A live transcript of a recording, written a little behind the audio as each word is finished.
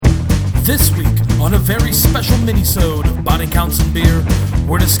This week, on a very special mini-sode of Body Counts and Beer,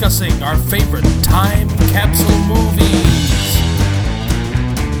 we're discussing our favorite time capsule movies.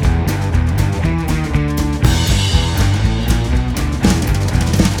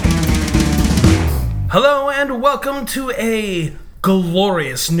 Hello and welcome to a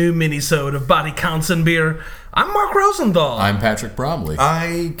glorious new mini-sode of Body Counts and Beer. I'm Mark Rosenthal. I'm Patrick Bromley.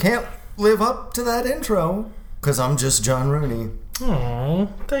 I can't live up to that intro, because I'm just John Rooney. Oh,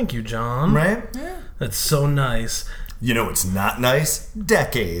 thank you, John. Right? Yeah. That's so nice. You know it's not nice?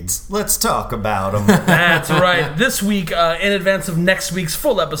 Decades. Let's talk about them. That's right. This week, in advance of next week's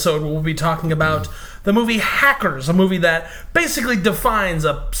full episode, we'll be talking about the movie Hackers, a movie that basically defines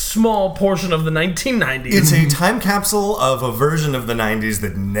a small portion of the 1990s. It's a time capsule of a version of the 90s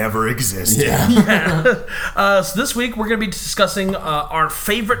that never existed. So this week, we're going to be discussing our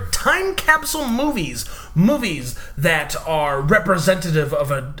favorite time capsule movies. Movies that are representative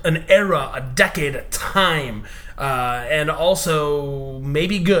of an era, a decade, a time. And also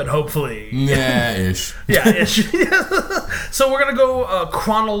maybe good, hopefully. Yeah-ish. Yeah-ish. So we're going to go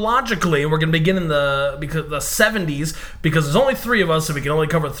chronologically. We're going to begin in the 70s, because there's only three of us, so we can only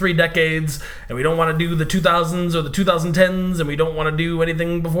cover 3 decades, and we don't want to do the 2000s or the 2010s, and we don't want to do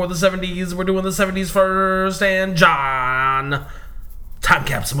anything before the 70s. We're doing the 70s first, and John... time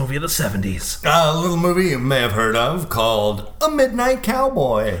capsule movie of the 70s. A little movie you may have heard of called A Midnight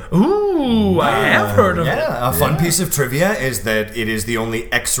Cowboy. Ooh, I have heard of it. Yeah, a fun piece of trivia is that it is the only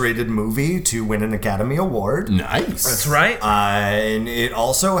X-rated movie to win an Academy Award. Nice. That's right. And it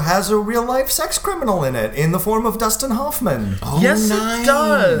also has a real-life sex criminal in it, in the form of Dustin Hoffman. Oh, Yes, nice. it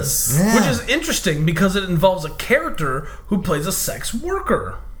does. Yeah. Which is interesting because it involves a character who plays a sex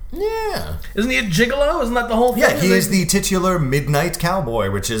worker. Yeah. Isn't he a gigolo? Isn't that the whole thing? Yeah, he is the titular Midnight Cowboy,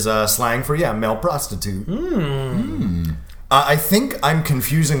 which is slang for, male prostitute. I think I'm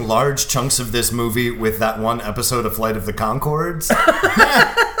confusing large chunks of this movie with that one episode of Flight of the Conchords.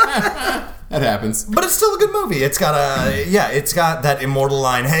 That happens. But it's still a good movie. It's got it's got that immortal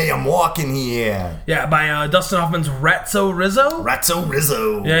line, "Hey, I'm walking here." Yeah, by Dustin Hoffman's Ratso Rizzo. Ratso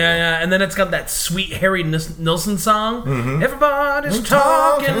Rizzo. Yeah. And then it's got that sweet Harry Nilsson song. Mm-hmm. Everybody's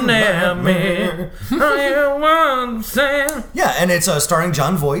talking at me. Are you understand? Yeah, and it's starring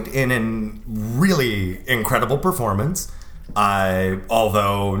Jon Voight in a really incredible performance.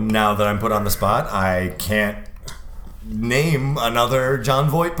 Although now that I'm put on the spot, I can't name another Jon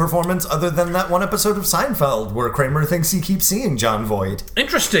Voight performance other than that one episode of Seinfeld where Kramer thinks he keeps seeing Jon Voight.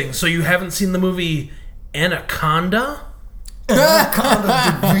 Interesting. So you haven't seen the movie Anaconda?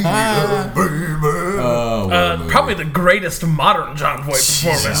 Probably the greatest modern Jon Voight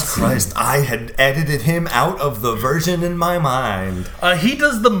performance. Jesus Christ, I had edited him out of the version in my mind. He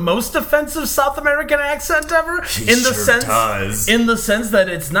does the most offensive South American accent ever. He sure does. In the sense that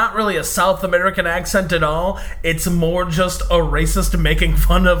it's not really a South American accent at all. It's more just a racist making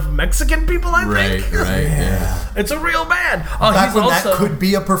fun of Mexican people, I think. Right, yeah. It's a real bad. Back when that could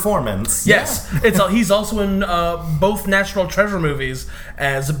be a performance. Yes, he's also in both National Treasure movies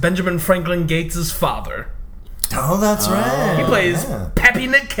as Benjamin Franklin Gates' father. Oh, that's right. He plays Pappy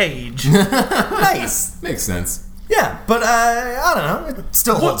Nick Cage. Nice. Makes sense. Yeah, but I don't know. It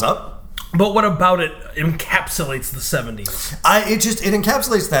still holds up. But what about it encapsulates the 70s? It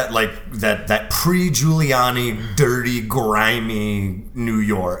encapsulates that pre-Giuliani, dirty, grimy New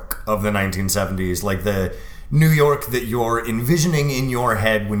York of the 1970s, like the New York that you're envisioning in your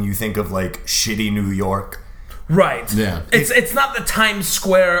head when you think of shitty New York. Right. Yeah. It's not the Times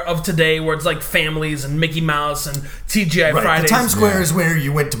Square of today where it's like families and Mickey Mouse and TGI Right. Fridays. The Times Square is where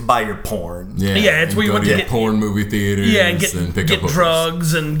you went to buy your porn. Yeah, it's where you went to get porn movie theaters. Yeah, and pick get up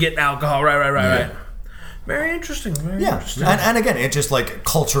drugs and get alcohol. Right. Yeah. Very interesting. Very Yeah. interesting. And again, it just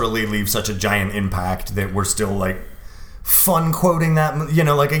culturally leaves such a giant impact that we're still fun quoting that.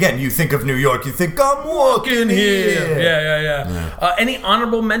 Again, you think of New York, you think, I'm walking here. Yeah. Any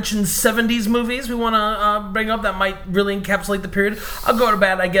honorable mentions 70s movies we want to bring up that might really encapsulate the period? I'll go to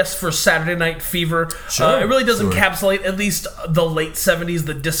bat, I guess, for Saturday Night Fever. Sure. It really does encapsulate at least the late 70s,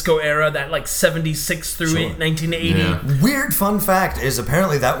 the disco era, that 76 through 1980. Yeah. Weird fun fact is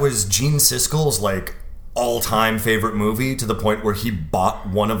apparently that was Gene Siskel's all-time favorite movie, to the point where he bought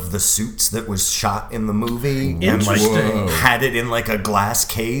one of the suits that was shot in the movie Interesting. and had it in a glass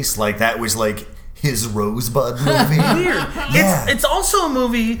case. That was his Rosebud movie. Weird. Yeah. It's also a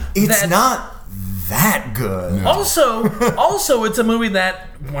movie It's not that good. Also, it's a movie that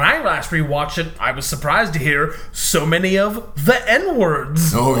when I last rewatched it, I was surprised to hear so many of the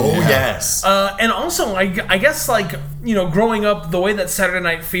N-words. Oh, yeah. yes. And also, I guess growing up, the way that Saturday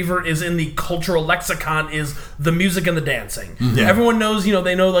Night Fever is in the cultural lexicon is the music and the dancing. Yeah. Everyone knows,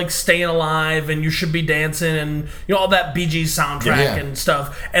 they know like Staying Alive and You Should Be Dancing and all that Bee Gees soundtrack Yeah. and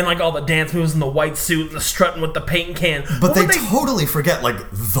stuff, and like all the dance moves in the white suit and the strutting with the paint can. But they totally forget like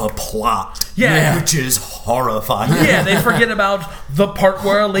the plot, Yeah. which is horrifying. Yeah, they forget about the part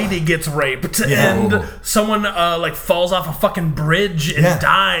where a lady gets raped and someone like falls off a fucking bridge and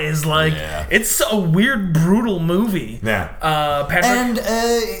dies. Like it's a weird, brutal movie. Yeah. Patrick.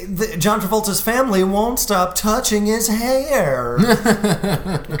 And John Travolta's family won't stop touching his hair.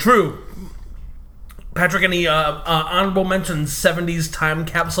 True. Patrick, any honorable mentions 70s time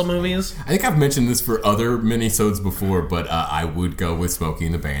capsule movies? I think I've mentioned this for other minisodes before, but I would go with Smokey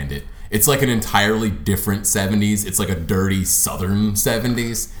and the Bandit. It's like an entirely different 70s. It's like a dirty southern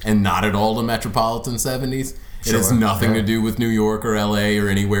 70s and not at all the metropolitan 70s. It has nothing to do with New York or LA or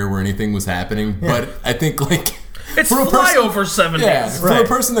anywhere where anything was happening. But I think like... It's for a flyover 70s. Yeah, for a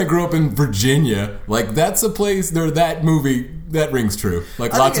person that grew up in Virginia, like that's a place, or that movie, that rings true.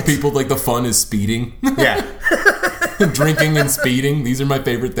 Like lots of people, like the fun is speeding. Yeah. Drinking and speeding. These are my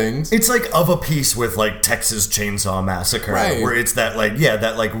favorite things. It's like of a piece with like Texas Chainsaw Massacre, where it's that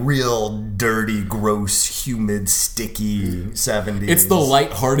like real dirty, gross, humid, sticky 70s. It's the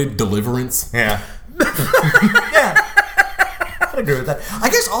lighthearted Deliverance. Yeah. Yeah. I agree with that. I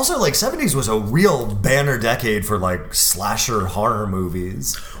guess also like 70s was a real banner decade for like slasher horror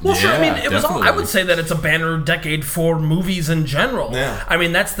movies. Well, sure. I mean, Yeah, it was. definitely. I would say that it's a banner decade for movies in general. Yeah. I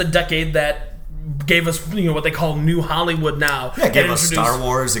mean, that's the decade that gave us, what they call New Hollywood now. Yeah, it gave us introduced- Star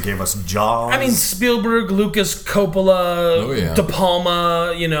Wars. It gave us Jaws. I mean, Spielberg, Lucas, Coppola, De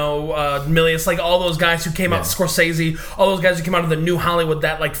Palma, Milius, like all those guys who came out, Scorsese, all those guys who came out of the New Hollywood,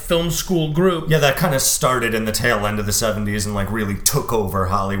 that like film school group. yeah, that kind of started in the tail end of the 70s and like really took over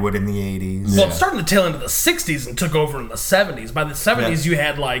Hollywood in the 80s. Well, it started in the tail end of the 60s and took over in the 70s. By the 70s, you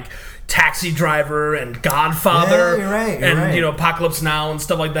had like Taxi Driver and Godfather, Yeah, you're and right. Apocalypse Now and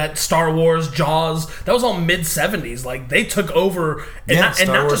stuff like that. Star Wars, Jaws. That was all mid 70s. Like they took over. And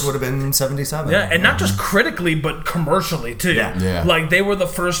Star Wars just, would have been 77. Yeah, and not just critically, but commercially too. Yeah. Like they were the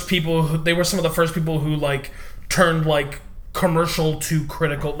first people. They were some of the first people who like turned like commercial to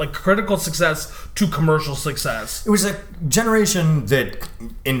critical, like critical success to commercial success. It was a generation that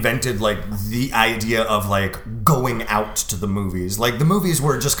invented like the idea of like going out to the movies. Like the movies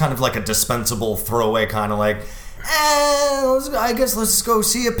were just kind of like a dispensable throwaway kind of like, I guess let's go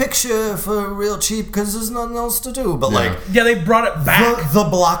see a picture for real cheap because there's nothing else to do. But like, Yeah, they brought it back. the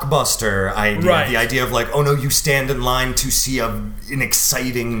blockbuster idea, Right. the idea of like, oh no, you stand in line to see an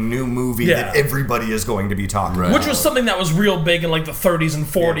exciting new movie Yeah. that everybody is going to be talking about. Which was something that was real big in like the 30s and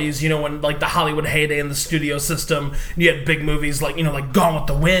 40s, when like the Hollywood heyday in the studio system, and you had big movies like, like Gone with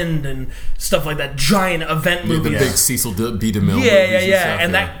the Wind and stuff like that, giant event The movies. big Cecil B. DeMille movies Yeah. and stuff,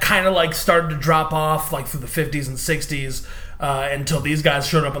 And that kind of like started to drop off like through the 50s and 60s until these guys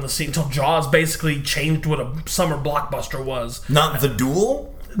showed up on the scene, until Jaws basically changed what a summer blockbuster was. Not The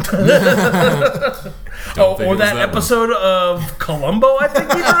Duel? think it Or was that that one. episode of Columbo, I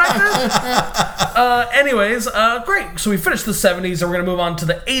think he directed. Anyways, great. So we finished the 70s, and we're going to move on to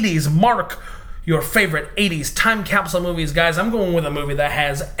the 80s. Mark, your favorite 80s time capsule movies. Guys, I'm going with a movie that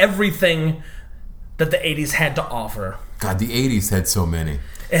has everything that the 80s had to offer. God, the 80s had so many.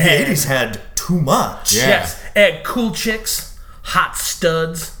 The 80s had too much. Yeah. Yes, it had cool chicks, hot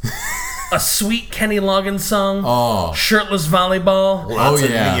studs, a sweet Kenny Loggins song, shirtless volleyball, Lots of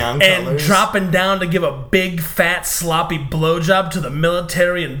yeah. neon and colors. dropping down to give a big, fat, sloppy blowjob to the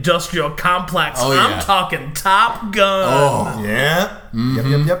military-industrial complex. Oh, yeah. I'm talking Top Gun. Yeah.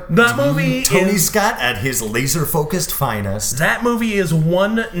 Yep. That movie Tony is... Scott at his laser-focused finest. That movie is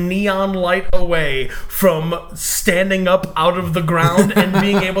one neon light away from standing up out of the ground and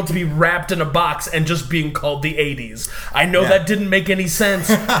being able to be wrapped in a box and just being called the 80s. I know that didn't make any sense.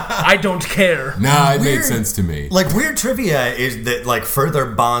 I don't care. Nah, it made Weird. sense to me. Like, weird trivia is that, like, further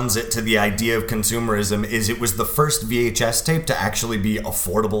bonds it to the idea of consumerism is it was the first VHS tape to actually be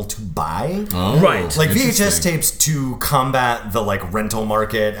affordable to buy. Oh, Right. Like, VHS interesting. tapes to combat the, like, rental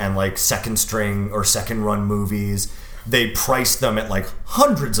market and, like, second string or second run movies, they priced them at, like,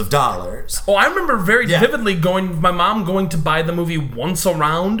 hundreds of dollars. Oh, I remember very Yeah. vividly my mom going to buy the movie Once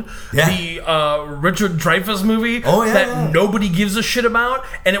Around, Yeah. the Richard Dreyfuss movie Oh, yeah, that yeah. nobody gives a shit about,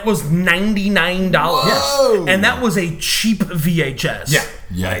 and it was $99. Whoa. And that was a cheap VHS. Yeah.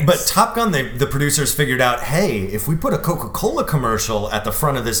 Yikes. But Top Gun, the producers figured out, hey, if we put a Coca-Cola commercial at the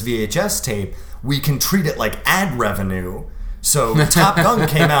front of this VHS tape, we can treat it like ad revenue. So Top Gun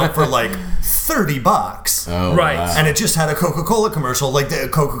came out for like $30. Oh, Right. wow. And it just had a Coca-Cola commercial, like the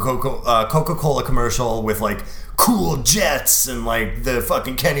Coca-Cola commercial with like cool jets and like the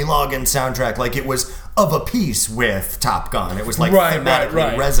fucking Kenny Loggins soundtrack. Like it was of a piece with Top Gun. It was like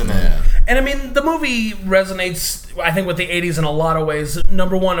thematically resonant. Yeah. And I mean, the movie resonates, I think, with the 80s in a lot of ways.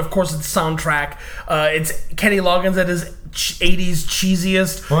 Number one, of course, it's soundtrack. It's Kenny Loggins at his 80s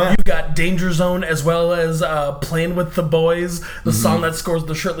cheesiest. Oh, yeah. You've got Danger Zone as well as Playing with the Boys, the song that scores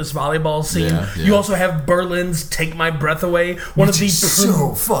the shirtless volleyball scene. Yeah, yeah. You also have Berlin's Take My Breath Away. Which is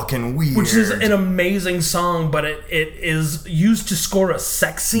so fucking weird. Which is an amazing song, but it is used to score a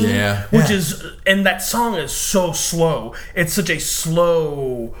sex scene. Yeah. Which is, and that song is so slow. It's such a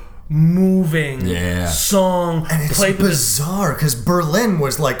slow moving song. And it's bizarre because Berlin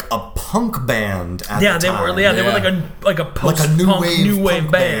was like a punk band at the time. They were like a post-punk new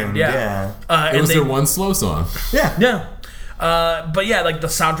wave band. Yeah. It was their one slow song. Yeah. But yeah, like the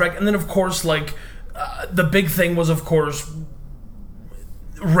soundtrack, and then of course like the big thing was of course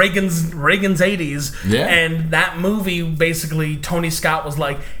Reagan's 80s. Yeah. And that movie, basically Tony Scott was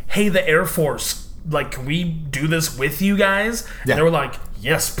like, hey, the Air Force, like, can we do this with you guys? Yeah. And they were like,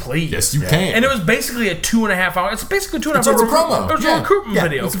 yes, please. Yes, you can. And it was basically a 2.5 hour. It's basically a 2.5 hour. It's a promo. It was a recruitment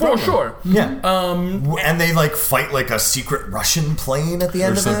video it's a for promo. sure. Yeah. And they like fight like a secret Russian plane at the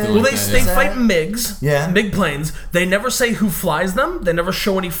end of something it. Well, like they fight MiGs, Yeah. MiG planes. They never say who flies them. They never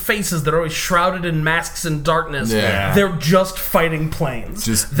show any faces. They're always shrouded in masks and darkness. Yeah. They're just fighting planes.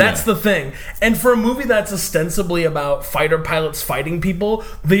 That's the thing. And for a movie that's ostensibly about fighter pilots fighting people,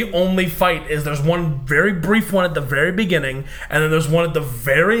 the only fight is there's one very brief one at the very beginning, and then there's one at the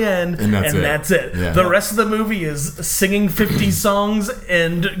very end, and that's it. Yeah. The rest of the movie is singing 50 songs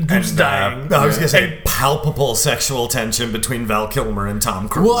and goose dying. I was gonna say palpable sexual tension between Val Kilmer and Tom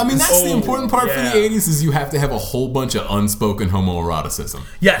Cruise. Well, I mean, that's the important part for the yeah. 80s is you have to have a whole bunch of unspoken homoeroticism.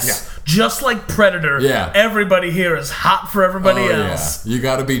 Yes, just like Predator, everybody here is hot for everybody else. Yeah. You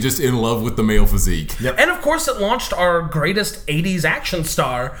got to be just in love with the male physique. Yep. And of course, it launched our greatest 80s action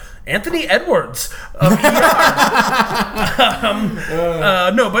star, Anthony Edwards. No,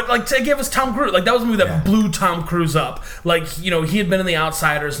 but like to give us Tom Cruise, like that was a movie that blew Tom Cruise up. Like, you know, he had been in The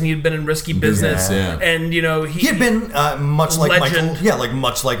Outsiders and he had been in Risky Business, and you know he had been much like legend.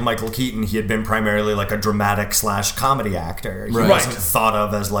 much like Michael Keaton. He had been primarily like a dramatic / comedy actor. He Right. wasn't thought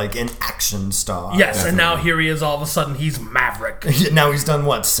of as like an action star. Yes, and now here he is. All of a sudden, he's Maverick. Now he's done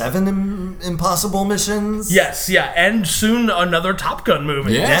what, 7 Impossible Missions? Yes, and soon another Top Gun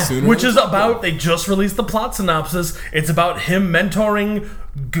movie. Yeah. Which is about, they just released the plot synopsis. It's about him mentoring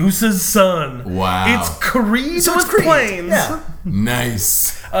Goose's son. Wow. It's Creed So with it's Creed. planes. Yeah.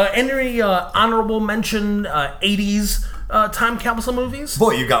 Nice. Any honorable mention 80s time capsule movies?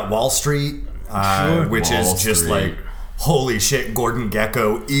 Boy, you got Wall Street, which Wall is just Street. like, holy shit, Gordon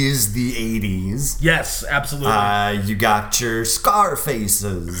Gekko is the 80s. Yes, absolutely. You got your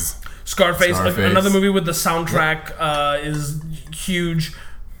Scarfaces. Scarface, Scarface. Another movie with the soundtrack is huge.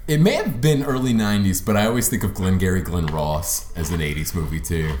 It may have been early 90s, but I always think of Glengarry Glen Ross as an 80s movie,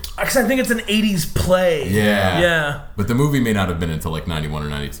 too. Because I think it's an 80s play. Yeah. Yeah. But the movie may not have been until like 91 or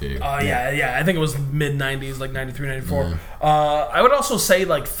 92. Yeah. I think it was mid-90s, like 93, 94. I would also say,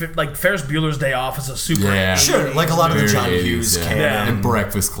 like Ferris Bueller's Day Off is a super... Yeah. Sure, like a lot of the Very John 80s, Hughes yeah. canon. And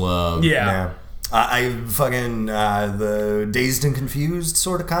Breakfast Club. Yeah. I fucking the Dazed and Confused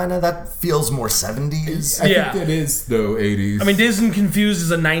sort of kind of, that feels more 70s. I think that is, though, 80s. I mean, Dazed and Confused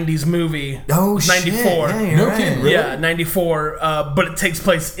is a 90s movie. Oh, It's shit. 94. Yeah, you're No right. kidding, really? Yeah, 94, but it takes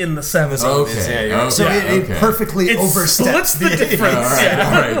place in the 70s. Okay. So it perfectly It oversteps splits the difference. All right,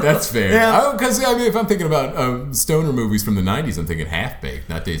 Yeah. all right, that's fair. Yeah. Because I mean, if I'm thinking about stoner movies from the 90s, I'm thinking Half Baked,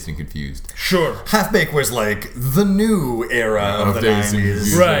 not Dazed and Confused. Sure. Half Baked was like the new era of the Dazed and 90s.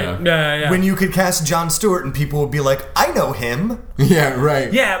 Confused. Right. Yeah. When you could cast Jon Stewart and people would be like, I know him. Yeah,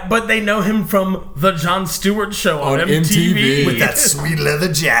 right. Yeah, but they know him from the Jon Stewart Show on On MTV. MTV. With that sweet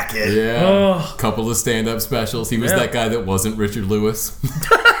leather jacket. Yeah. Couple of stand-up specials. He was that guy that wasn't Richard Lewis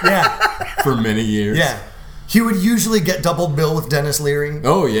Yeah. for many years. Yeah. He would usually get double bill with Dennis Leary.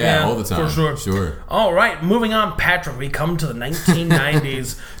 Oh, yeah, all the time. For sure. All right, moving on, Patrick. We come to the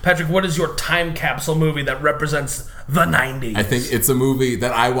 1990s. Patrick, what is your time capsule movie that represents the 90s? I think it's a movie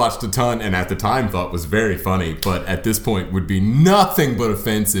that I watched a ton and at the time thought was very funny, but at this point would be nothing but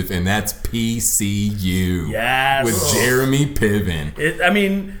offensive, and that's PCU. Yes. With Jeremy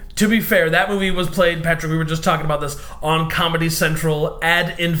Piven. To be fair, that movie was played, Patrick, we were just talking about this, on Comedy Central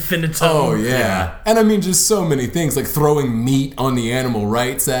ad infinitum. Oh, yeah. And I mean, just so many things, like throwing meat on the animal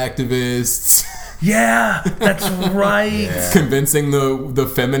rights activists. Yeah, that's right. Convincing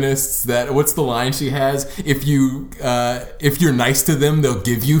the feminists that, what's the line she has? If you're nice to them, they'll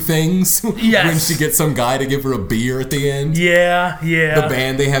give you things. Yes. When she gets some guy to give her a beer at the end. Yeah. The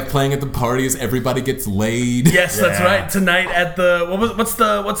band they have playing at the party is Everybody Gets Laid. Yes, that's right. Tonight at the what's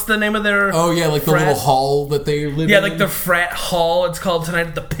the name of their? Oh yeah, like the frat? little hall that they live in. Yeah, like the frat hall. It's called Tonight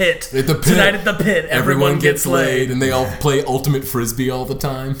at the Pit. At the Pit. Tonight at the Pit. Everyone gets laid. and they all play ultimate frisbee all the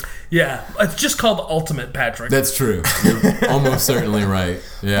time. Yeah, it's just called Ultimate, Patrick. That's true. You're almost certainly right.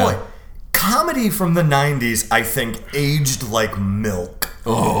 Yeah. Boy, comedy from the 90s, I think, aged like milk.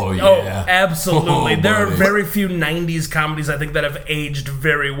 Oh yeah. Oh, absolutely. Oh, there are buddy. very few 90s comedies I think that have aged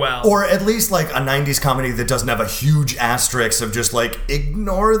very well. Or at least like a 90s comedy that doesn't have a huge asterisk of just like,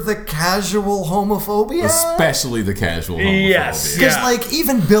 ignore the casual homophobia. Especially the casual homophobia. Yes. Because Yeah. like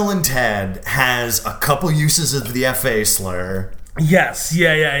even Bill and Ted has a couple uses of the FA slur. Yes,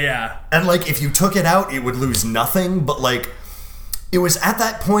 yeah. And like if you took it out, it would lose nothing, but like it was at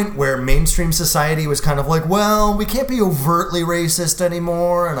that point where mainstream society was kind of like, well, we can't be overtly racist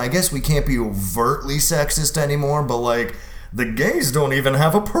anymore, and I guess we can't be overtly sexist anymore, but like the gays don't even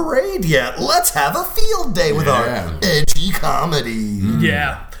have a parade yet. Let's have a field day with our Yeah. edgy comedy.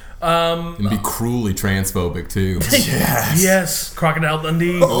 Yeah. And be cruelly transphobic too. Yes. Crocodile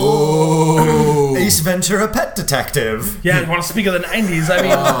Dundee. Oh. Ace Ventura, Pet Detective. Yeah, you want to speak of the 90s? I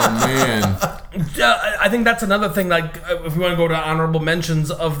mean, Oh man. I think that's another thing. Like, if we want to go to honorable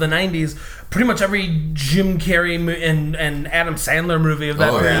mentions of the 90s, pretty much every Jim Carrey and Adam Sandler movie of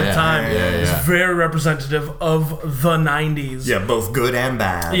that Oh, period yeah. of time Yeah. is very representative of the 90s. Yeah, both good and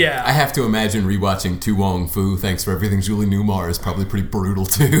bad. Yeah. I have to imagine rewatching Tu Wong Fu, Thanks for Everything, Julie Newmar, is probably pretty brutal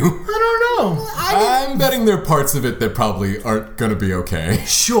too. I don't know. I'm betting there are parts of it that probably aren't gonna be okay.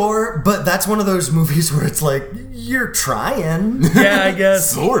 Sure, but that's one of those movies where it's like, you're trying, Yeah, I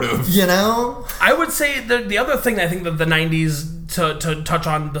guess. Sort of. you know? I would say the other thing I think that the 90s, to touch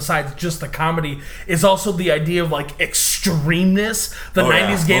on besides just the comedy, is also the idea of like extremeness. The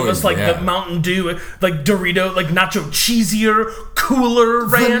 90s gave us like the Mountain Dew, like Dorito, like nacho cheesier, cooler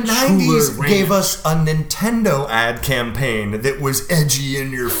ranch. The 90s Cooler gave ranch. us a Nintendo ad campaign that was edgy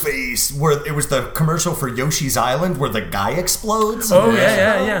in your face, where it was the commercial for Yoshi's Island where the guy explodes. Oh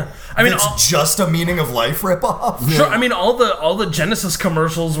yeah. I mean, it's just a meaning of life ripoff. sure. I mean, all the Genesis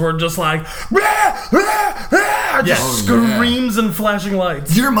commercials were just like, "Rah, rah, rah," just Oh, yeah. screams and flashing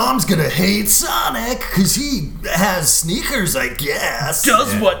lights. Your mom's gonna hate Sonic because he has sneakers, I guess.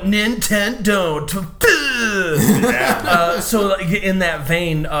 Does what Nintendo don't. So like, in that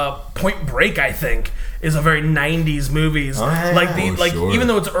vein, Point Break, I think, is a very 90s movies. Oh, yeah. Like Oh, sure. even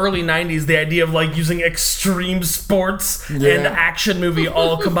though it's early 90s, the idea of like using extreme sports and action movie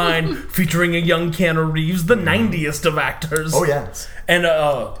all combined, featuring a young Keanu Reeves, the 90est of actors. Oh, yeah. And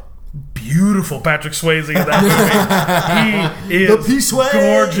beautiful Patrick Swayze in that movie. He is P-Sway.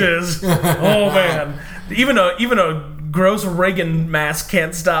 gorgeous. Oh man. Even a gross Reagan mask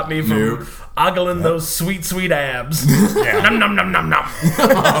can't stop me from Nope. ogling those sweet abs. Nom nom nom nom nom.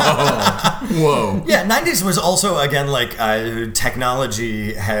 Whoa. Yeah, 90s was also, again, like,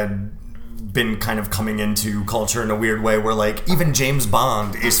 technology had been kind of coming into culture in a weird way where, like, even James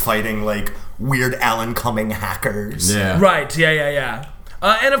Bond is fighting, like, weird Alan Cumming hackers. Yeah. Right, yeah.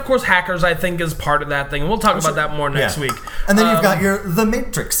 And of course, Hackers, I think, is part of that thing. We'll talk about that more next Yeah. week. And then you've got the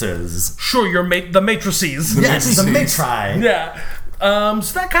Matrixes. Sure, the Matrices. Yes, the Matrices. Matri. Yeah.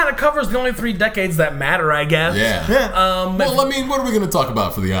 So that kind of covers the only 3 decades that matter, I guess. Yeah. Well, I mean, what are we going to talk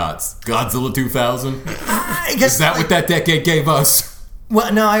about for the odds? Godzilla 2000? I guess Is that what that decade gave us?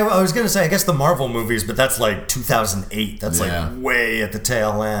 Well, no, I was gonna say I guess the Marvel movies, but that's like 2008. That's Yeah. like way at the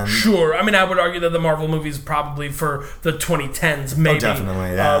tail end. Sure. I mean, I would argue that the Marvel movies probably for the 2010s maybe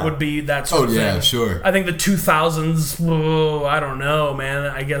definitely, yeah. would be that sort of yeah, thing. sure. I think the 2000s, whoa, I don't know,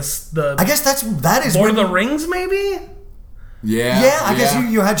 man. I guess that is when, Lord of the Rings, maybe? Yeah. Yeah, I guess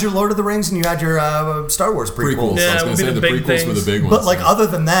you had your Lord of the Rings and you had your Star Wars prequels. Prequels. Yeah, I was it going would to be say the the big prequels were the things. big ones. But like other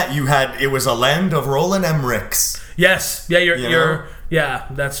than that, it was a land of Roland Emmerichs. Yes. Yeah, You know? yeah,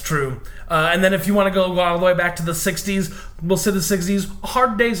 that's true. And then if you want to go all the way back to the 60s, we'll say the 60s, A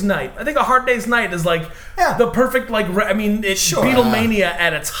Hard Day's Night. I think A Hard Day's Night is like the perfect, like, it's Sure. Beatlemania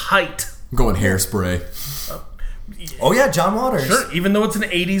at its height. I'm going Hairspray. Oh yeah, John Waters. Sure, even though it's an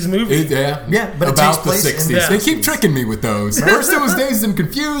 80s movie. Yeah, but it about takes the place 60s. in the They keep tricking me with those. First it was Dazed and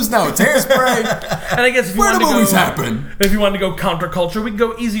Confused, now it's Hairspray. And I guess if you Where do wanted to movies go, happen? if you wanted to go counterculture, we could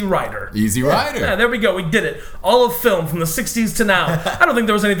go Easy Rider. Easy Rider. Yeah, there we go. We did it. All of film from the 60s to now. I don't think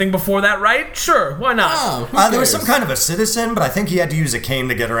there was anything before that, right? Sure, why not? Oh, who There was some cares? kind of a citizen, but I think he had to use a cane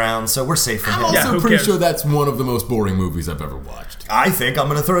to get around, so we're safe from I'm him. also who pretty cares? sure that's one of the most boring movies I've ever watched. I think I'm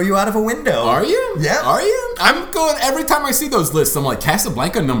gonna throw you out of a window. Are you? Yeah. Are you? I'm going, every time I see those lists, I'm like,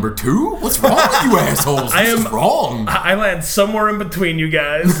 Casablanca #2? What's wrong with you assholes? This is wrong. I land somewhere in between you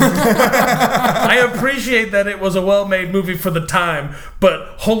guys. I appreciate that it was a well-made movie for the time, but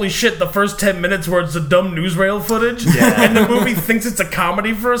holy shit, the first 10 minutes where it's a dumb newsreel footage, and the movie thinks it's a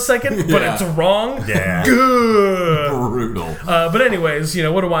comedy for a second, but Yeah. it's wrong. Yeah. Good. Brutal. But anyways,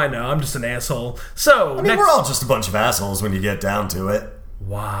 what do I know? I'm just an asshole. So, I mean, we're all just a bunch of assholes when you get down to it,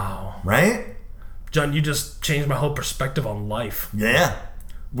 Wow. right? John, you just changed my whole perspective on life. Yeah.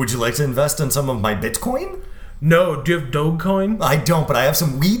 Would you like to invest in some of my Bitcoin? No, do you have Dogecoin? I don't, but I have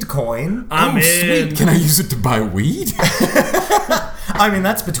some weed coin. I'm in. Sweet. Can I use it to buy weed? I mean,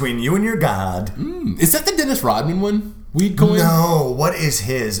 that's between you and your god. Is that the Dennis Rodman one? Weed coin? No, what is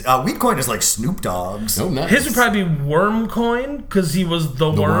his? Weed coin is like Snoop Dogg's. Oh, nice. His would probably be Wormcoin, because he was the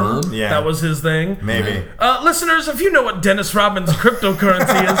worm. worm? Yeah. That was his thing. Maybe. Listeners, if you know what Dennis Rodman's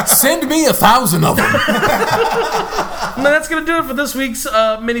cryptocurrency is, Send me 1,000 of them. then that's going to do it for this week's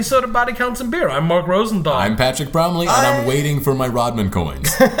Minnesota Body Counts and Beer. I'm Mark Rosenthal. I'm Patrick Bromley, and I'm waiting for my Rodman coins.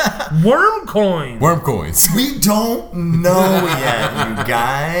 Wormcoin. Worm coins. We don't know yet, you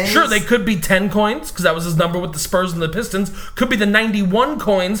guys. Sure, they could be 10 coins, because that was his number with the Spurs and the Pistons. Could be the 91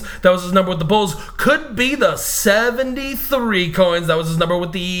 coins, that was his number with the Bulls. Could be the 73 coins, that was his number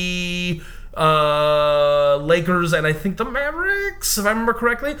with the Lakers and I think the Mavericks, if I remember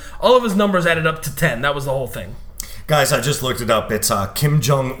correctly. All of his numbers added up to 10. That was the whole thing. Guys, I just looked it up. It's Kim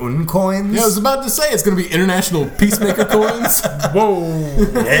Jong-un coins. Yeah, I was about to say it's going to be International Peacemaker coins. Whoa.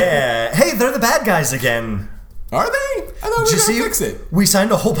 Yeah. Hey, they're the bad guys again. Are they? I thought we were Did you going see? to fix it. We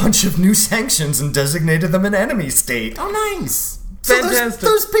signed a whole bunch of new sanctions and designated them an enemy state. Oh, nice. So Fantastic.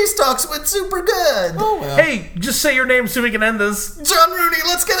 those peace talks went super good. Oh, well. Hey, just say your name so we can end this. John Rooney,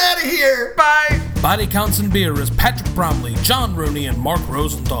 let's get out of here. Bye. Body Counts and Beer is Patrick Bromley, John Rooney, and Mark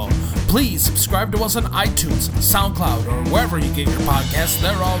Rosenthal. Please subscribe to us on iTunes, SoundCloud, or wherever you get your podcasts.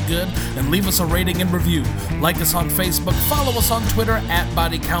 They're all good. And leave us a rating and review. Like us on Facebook, follow us on Twitter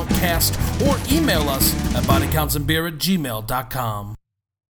 @BodyCountCast, or email us at bodycountsandbeer@gmail.com.